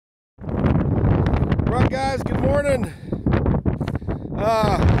Guys, good morning.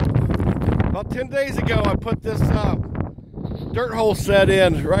 About 10 days ago I put this dirt hole set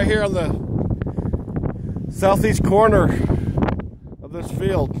in right here on the southeast corner of this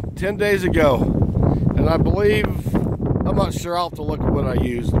field 10 days ago, and I believe, I'm not sure, I'll have to look at what I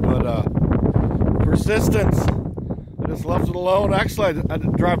used, but persistence, I just left it alone. Actually, I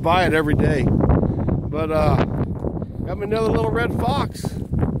drive by it every day, but got me another little red fox.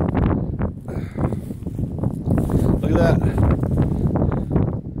 Look at that.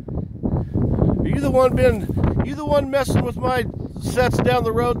 Are you the one messing with my sets down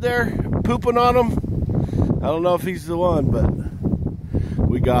the road there, pooping on them? I don't know if he's the one, but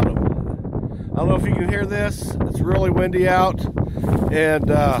we got him. I don't know if you can hear this. It's really windy out,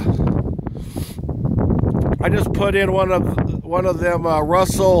 and I just put in one of them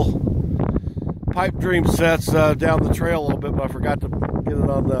Russell pipe dream sets down the trail a little bit, but I forgot to get it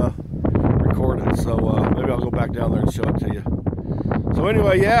on the recorded, so maybe I'll go back down there and show it to you. So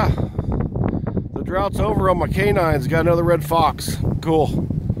anyway, yeah, the drought's over on my canines. Got another red fox. Cool.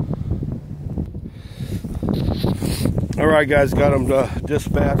 All right, guys, got them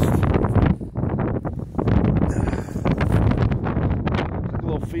dispatched. Took a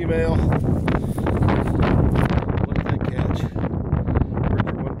little female. Look at that catch.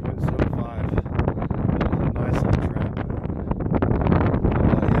 Richter 1.75. That is a nice little trap.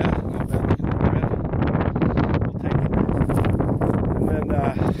 Yeah, not bad looking at red. We'll take it. And then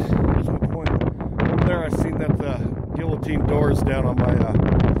there's my point. Over there, I seen that the guillotine door is down on my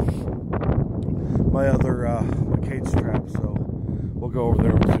my other cage trap, so we'll go over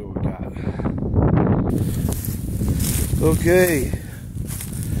there and see what we got. Okay,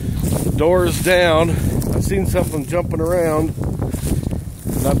 the door is down. I've seen something jumping around,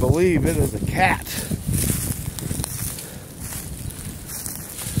 and I believe it is a cat.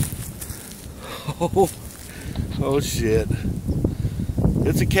 Oh shit.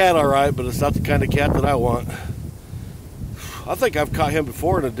 It's a cat, all right, but it's not the kind of cat that I want. I think I've caught him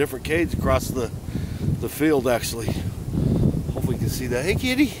before in a different cage across the field, actually. Hopefully you can see that. Hey,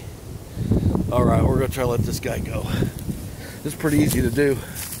 kitty. All right, we're gonna try to let this guy go. It's pretty easy to do.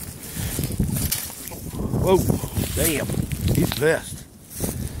 Whoa, damn, he's pissed.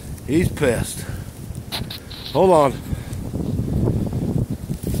 He's pissed. Hold on.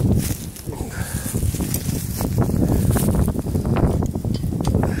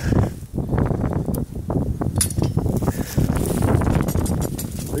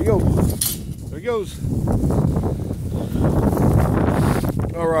 There you go. There he goes.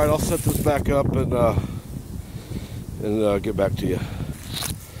 All right, I'll set this back up and get back to you.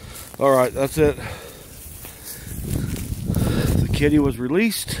 All right, that's it. The kitty was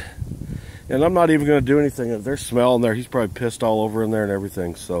released, and I'm not even going to do anything. There's smell in there. He's probably pissed all over in there and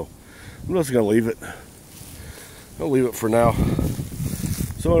everything, so I'm just going to leave it. I'll leave it for now.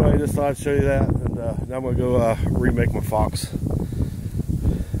 So anyway, I just thought I'd show you that, and now I'm going to go remake my fox.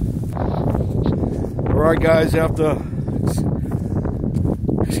 All right, guys, you have to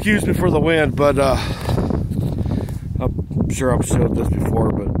excuse me for the wind, but I'm sure I've showed this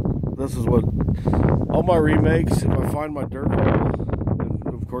before, but this is what all my remakes, if I find my dirt hole,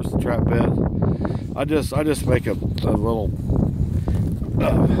 and of course the trap bed, I just make a little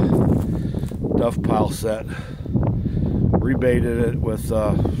duff pile set. Rebaited it with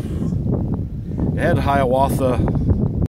it had Hiawatha